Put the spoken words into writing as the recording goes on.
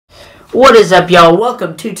What is up, y'all?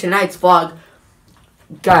 Welcome to tonight's vlog.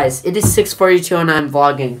 Guys, it is 6:42 and I'm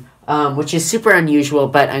vlogging, which is super unusual,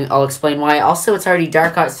 but I'll explain why. Also, it's already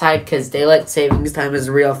dark outside because daylight savings time is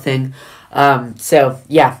a real thing. So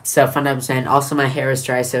fun times, man. Also, my hair is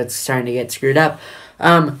dry, so it's starting to get screwed up.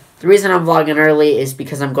 The reason I'm vlogging early is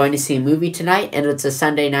because I'm going to see a movie tonight, and it's a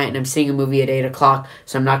Sunday night, and I'm seeing a movie at 8 o'clock,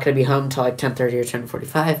 so I'm not going to be home till like 10:30 or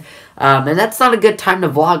 10:45. And that's not a good time to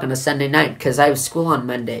vlog on a Sunday night, because I have school on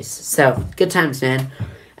Mondays. So, good times, man.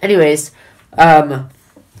 Anyways,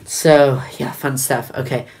 so, yeah, fun stuff.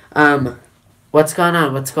 Okay, what's going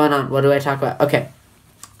on? What do I talk about? Okay,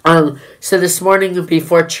 so this morning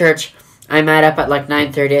before church, I met up at like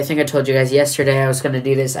 9:30. I think I told you guys yesterday I was going to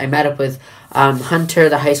do this. I met up with Hunter,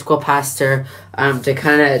 the high school pastor, to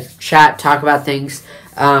kind of chat, talk about things.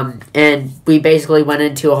 And we basically went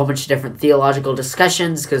into a whole bunch of different theological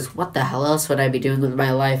discussions because what the hell else would I be doing with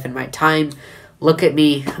my life and my time? Look at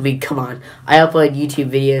me. I mean, come on. I upload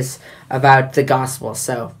YouTube videos about the gospel.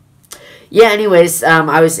 So, yeah, anyways,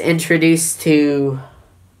 I was introduced to...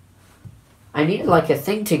 I needed, like, a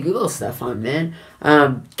thing to Google stuff on, man.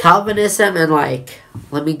 Calvinism and, like,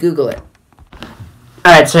 let me Google it.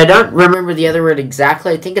 Alright, so I don't remember the other word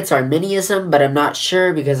exactly. I think it's Arminianism, but I'm not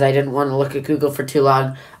sure because I didn't want to look at Google for too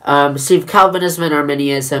long. So you have Calvinism and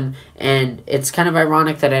Arminianism, and it's kind of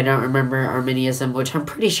ironic that I don't remember Arminianism, which I'm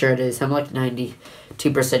pretty sure it is. I'm, like, 92%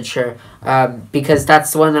 sure, because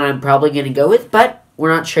that's the one that I'm probably going to go with, but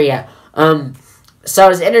we're not sure yet. So I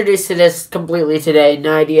was introduced to this completely today.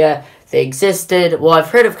 No idea they existed. Well, I've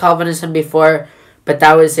heard of Calvinism before, but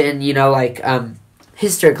that was in,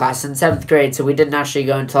 history class in 7th grade, so we didn't actually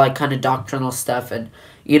go into, like, kind of doctrinal stuff and,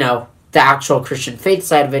 the actual Christian faith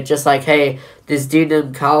side of it, just like, hey, this dude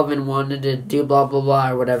named Calvin wanted to do blah, blah, blah,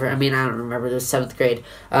 or whatever. I mean, I don't remember. It was 7th grade.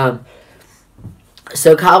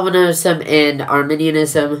 So Calvinism and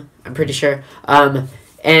Arminianism, I'm pretty sure. And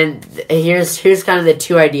here's kind of the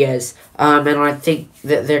two ideas, and I think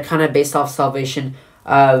that they're kind of based off salvation.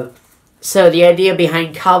 So the idea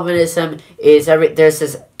behind Calvinism is there's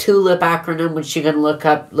this TULIP acronym which you can look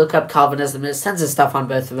up Calvinism. There's tons of stuff on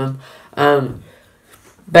both of them,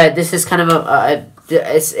 but this is kind of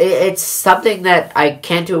it's something that I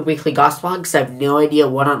can't do a weekly gospel on because I have no idea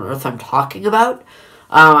what on earth I'm talking about.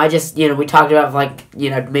 I just we talked about like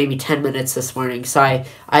maybe 10 minutes this morning, so I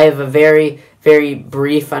have a very very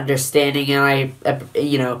brief understanding, and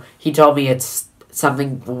he told me it's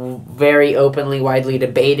something very openly, widely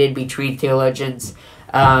debated between theologians,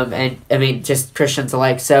 and I mean just Christians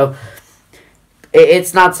alike. So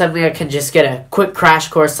it's not something I can just get a quick crash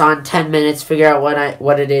course on 10 minutes, figure out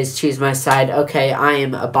what it is, choose my side. Okay, I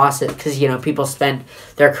am a boss, because people spend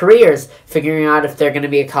their careers figuring out if they're going to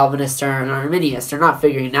be a Calvinist or an Arminianist. They're not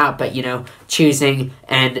figuring it out, but choosing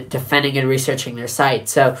and defending and researching their side.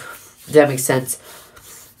 So does that make sense?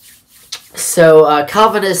 So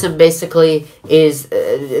Calvinism basically is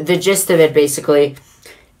the gist of it. Basically,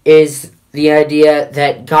 is the idea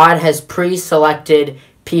that God has pre-selected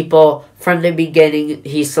people from the beginning.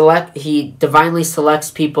 He divinely selects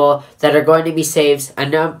people that are going to be saved,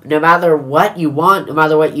 and no matter what you want, no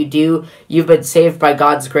matter what you do, you've been saved by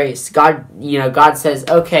God's grace. God says,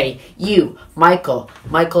 okay, you, Michael,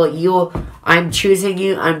 I'm choosing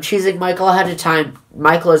you. I'm choosing Michael ahead of time.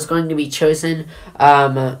 Michael is going to be chosen.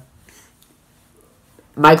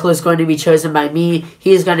 Michael is going to be chosen by me.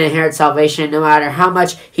 He is going to inherit salvation no matter how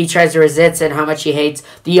much he tries to resist and how much he hates.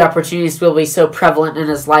 The opportunities will be so prevalent in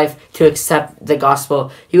his life to accept the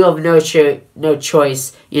gospel. He will have no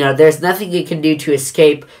choice. There's nothing he can do to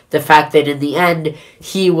escape the fact that in the end,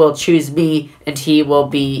 he will choose me and he will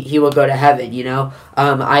go to heaven,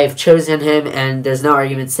 I have chosen him, and there's no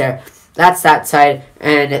arguments there. That's that side,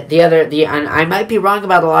 and and I might be wrong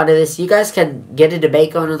about a lot of this. You guys can get a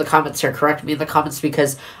debate going in the comments or correct me in the comments,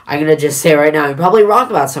 because I'm going to just say right now I'm probably wrong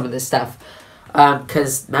about some of this stuff,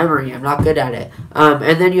 because memory, I'm not good at it.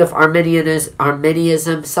 And then you have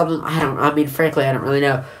Arminianism, something, frankly, I don't really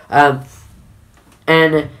know.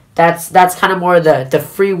 And that's kind of more the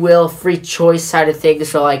free will, free choice side of things.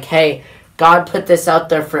 So like, hey, God put this out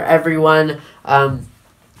there for everyone,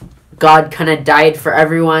 God kind of died for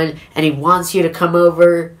everyone, and he wants you to come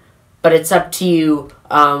over, but it's up to you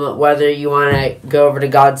whether you want to go over to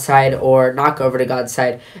God's side or not go over to God's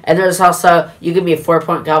side. And there's also, you can be a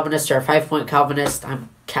 4-point Calvinist or a 5-point Calvinist. I'm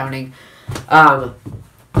counting. And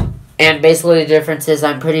basically the difference is,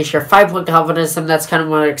 I'm pretty sure 5-point Calvinism, that's kind of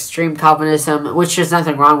more extreme Calvinism, which there's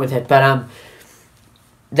nothing wrong with it, but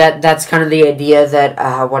that's kind of the idea that,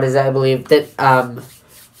 I believe, that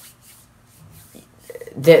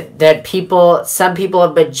that some people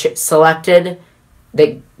have been selected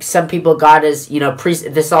some people God is, this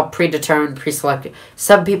is all predetermined, pre-selected.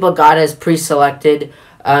 Some people God has pre-selected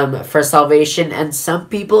for salvation, and some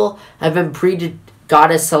people have been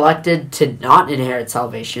God has selected to not inherit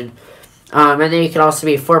salvation. And then you can also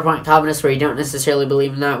be a 4-point Calvinist where you don't necessarily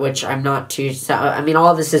believe in that, which I'm not too... all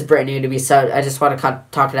of this is brand new to me, so I just want to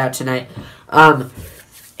talk it out tonight.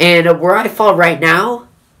 And where I fall right now,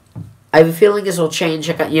 I have a feeling this will change.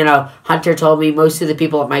 Hunter told me most of the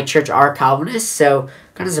people at my church are Calvinists, so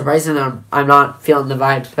kind of surprising that I'm not feeling the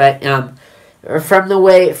vibes. But from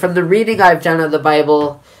the reading I've done of the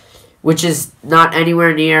Bible, which is not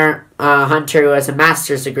anywhere near Hunter, who has a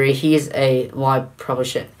master's degree, I probably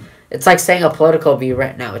should. It's like saying a political view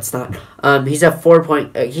right now. It's not. He's a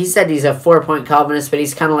 4-point. He said he's a 4-point Calvinist, but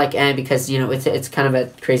he's kind of like because it's kind of a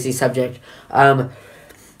crazy subject. And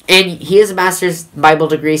he has a master's Bible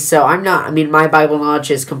degree, so I'm not. My Bible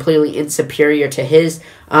knowledge is completely inferior to his.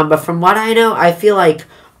 But from what I know, I feel like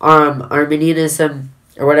Arminianism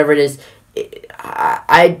or whatever it is,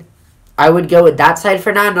 I would go with that side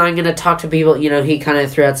for now. Now I'm gonna talk to people. He kind of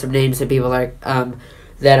threw out some names of people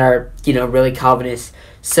that are really Calvinists.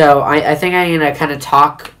 So I think I'm going to kind of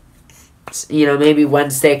talk, maybe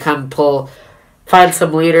Wednesday find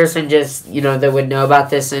some leaders and just, that would know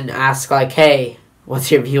about this and ask like, hey,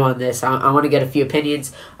 what's your view on this? I want to get a few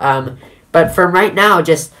opinions. But from right now,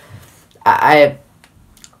 just, the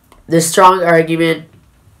strong argument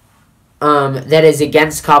that is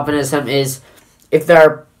against Calvinism is if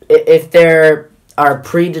there are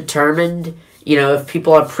predetermined... if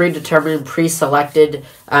people are predetermined, pre-selected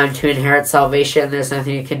to inherit salvation, there's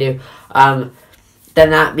nothing you can do,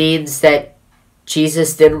 then that means that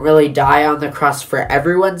Jesus didn't really die on the cross for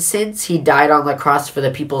everyone's sins. He died on the cross for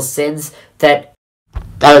the people's sins. That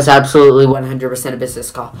was absolutely 100% a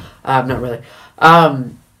business call. Not really.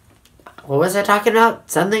 What was I talking about?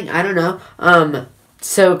 Something? I don't know.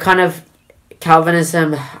 So kind of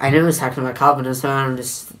Calvinism. I knew I was talking about Calvinism. I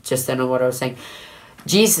just don't know what I was saying.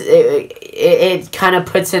 Jesus, it kind of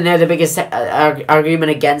puts in there the biggest argument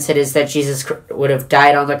against it is that Jesus would have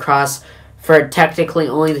died on the cross for technically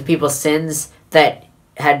only the people's sins that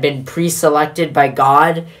had been pre-selected by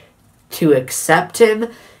God to accept him.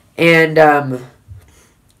 And,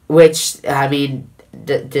 which,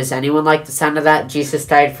 does anyone like the sound of that? Jesus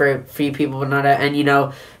died for a few people, but not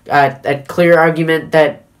a clear argument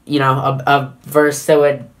that, a verse that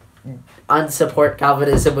would unsupport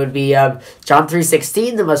Calvinism would be John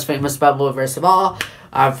 3:16, the most famous Bible verse of all.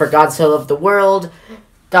 For God so loved the world.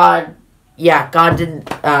 God didn't,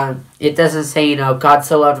 it doesn't say, God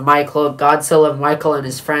so loved Michael. God so loved Michael and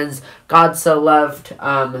his friends. God so loved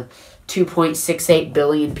 2.68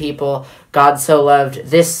 billion people. God so loved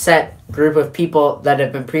this set group of people that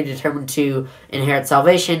have been predetermined to inherit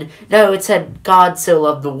salvation. No, it said God so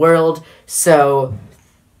loved the world. So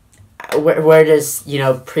where does,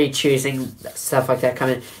 pre-choosing stuff like that come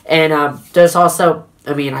in? And there's also,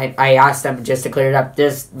 I asked them just to clear it up,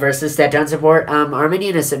 there's verses that don't support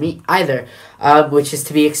Arminianism either, which is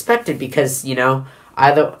to be expected because, if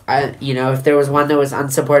there was one that was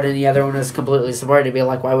unsupported and the other one was completely supported, it'd be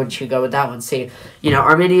like, why wouldn't you go with that one? See,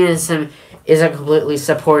 Arminianism isn't completely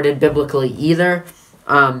supported biblically either,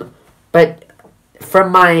 but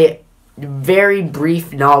from my very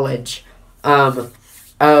brief knowledge,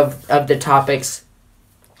 of the topics,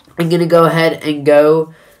 I'm going to go ahead and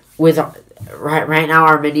go with right now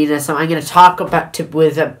Arminianism. I'm going to talk about it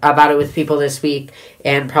with people this week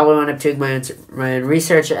and probably wind up doing my own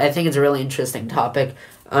research. I think it's a really interesting topic.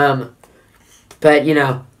 But,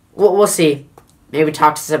 we'll see. Maybe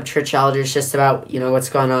talk to some church elders just about, what's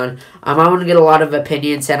going on. I want to get a lot of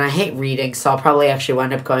opinions, and I hate reading, so I'll probably actually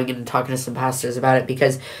wind up going in and talking to some pastors about it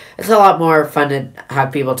because it's a lot more fun to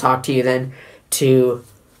have people talk to you than to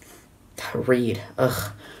read.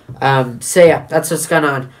 So yeah, that's what's going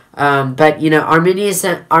on. But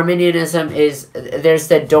Arminianism is, there's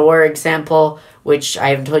the door example, which I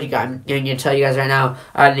haven't told you guys. I'm going to tell you guys right now.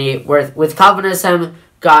 With Calvinism,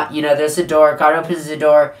 God, there's a door. God opens the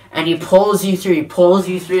door, and he pulls you through. He pulls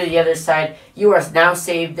you through to the other side. You are now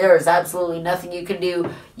saved. There is absolutely nothing you can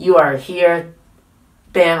do. You are here.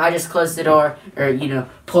 Bam, I just closed the door, or,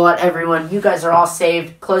 pull out everyone. You guys are all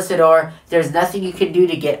saved. Close the door. There's nothing you can do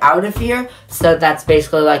to get out of here. So that's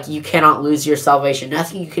basically like you cannot lose your salvation.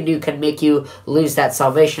 Nothing you can do can make you lose that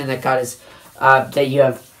salvation that God is, that you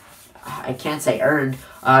have, I can't say earned,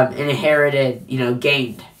 inherited,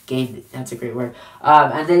 gained. Gained, that's a great word.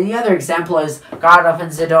 And then the other example is God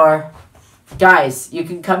opens the door. Guys, you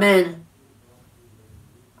can come in.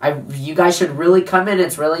 You guys should really come in.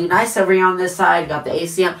 It's really nice over here on this side. Got the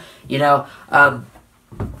AC on,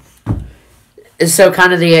 so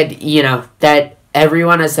kind of that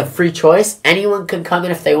everyone has a free choice. Anyone can come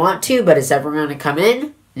in if they want to, but is everyone going to come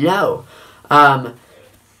in? No.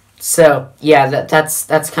 So yeah,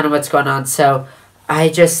 that's kind of what's going on. So I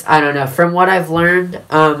don't know. From what I've learned,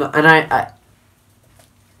 and I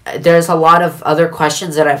there's a lot of other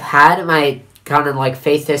questions that I've had in my kind of like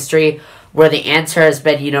faith history where the answer has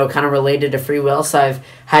been, kind of related to free will. So I've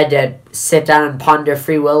had to sit down and ponder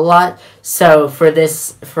free will a lot. So for a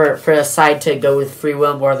side to go with free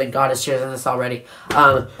will more than God has chosen this already,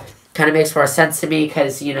 kind of makes more sense to me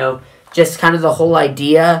because, just kind of the whole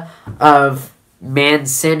idea of man's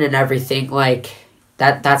sin and everything, like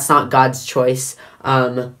that's not God's choice,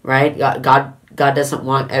 right? God doesn't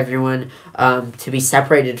want everyone to be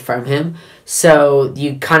separated from him. So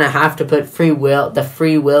you kind of have to put the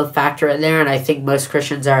free will factor in there, and I think most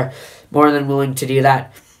Christians are more than willing to do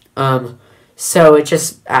that. So it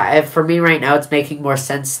just, for me right now, it's making more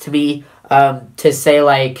sense to me to say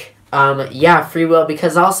like, free will,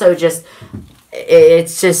 because also just,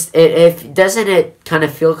 doesn't it kind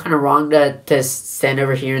of feel kind of wrong to stand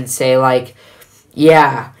over here and say like,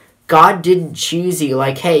 yeah, God didn't choose you,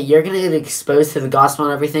 like, hey, you're going to get exposed to the gospel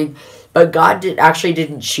and everything, but God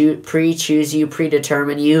didn't pre-choose you,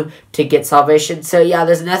 predetermine you to get salvation. So yeah,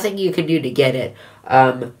 there's nothing you can do to get it.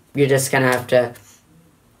 You're just going to have to.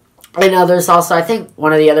 I know there's also, I think,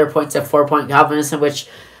 one of the other points of 4-point Calvinism, which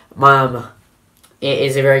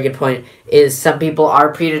is a very good point, is some people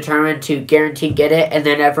are predetermined to guarantee get it, and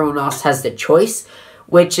then everyone else has the choice,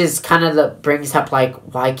 which is kind of brings up like,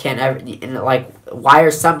 why why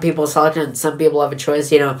are some people selected and some people have a choice?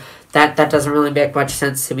 That doesn't really make much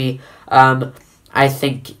sense to me. I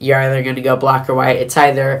think you're either going to go black or white. It's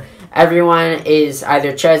either everyone is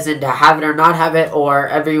either chosen to have it or not have it, or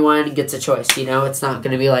everyone gets a choice. It's not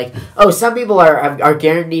going to be like, oh, some people are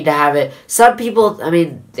guaranteed to have it. Some people, I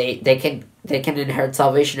mean, they can inherit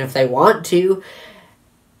salvation if they want to,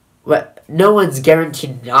 but no one's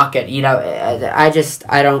guaranteed to not get.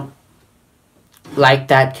 I don't like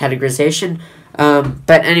that categorization.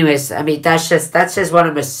 But anyways, I mean, that's just what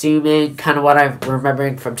I'm assuming, kind of what I'm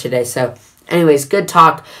remembering from today. So anyways, good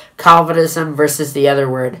talk. Calvinism versus the other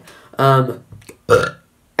word.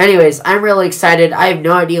 Anyways, I'm really excited. I have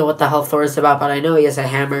no idea what the hell Thor is about, but I know he has a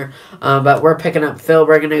hammer. But we're picking up Phil.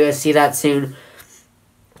 We're gonna go see that soon.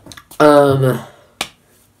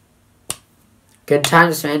 Good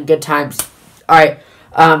times, man. Good times. Alright.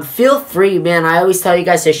 Feel free, man. I always tell you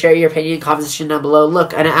guys to share your opinion in the comment section down below.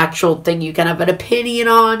 Look, an actual thing you can have an opinion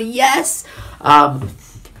on. Yes!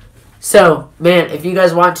 So, man, if you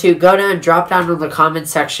guys want to, go down, drop down in the comment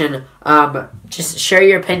section. Just share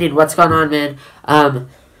your opinion. What's going on, man?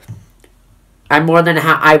 I'm more than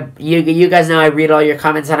you guys know I read all your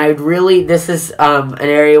comments, and I would really, this is an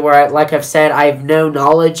area where, like I've said, I have no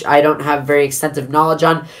knowledge. I don't have very extensive knowledge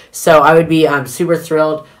on, so I would be super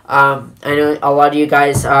thrilled. I know a lot of you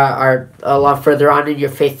guys are a lot further on in your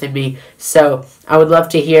faith than me, so I would love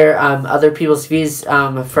to hear other people's views.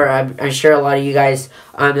 I'm sure a lot of you guys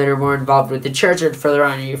that are more involved with the church and further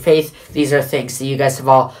on in your faith, these are things that you guys have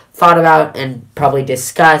all thought about and probably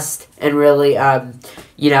discussed and really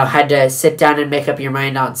had to sit down and make up your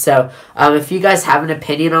mind on. So if you guys have an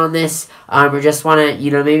opinion on this, or just want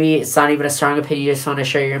to, maybe it's not even a strong opinion, you just want to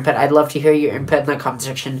share your input, I'd love to hear your input in the comment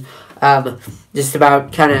section. Just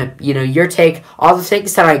about kind of, your take, all the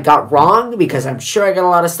things that I got wrong, because I'm sure I got a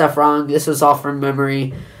lot of stuff wrong. This was all from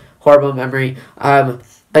memory, horrible memory.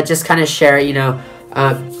 But just kind of share,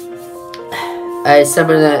 some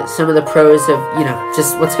of the pros of,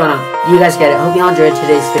 just what's going on. You guys get it. Hope you all enjoyed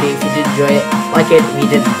today's video. If you did enjoy it, like it. If you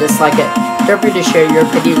didn't dislike it, feel free to share your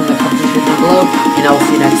opinion in the comment section down below. And I will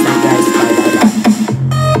see you next time, guys. Bye,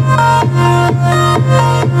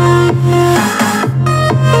 bye, bye.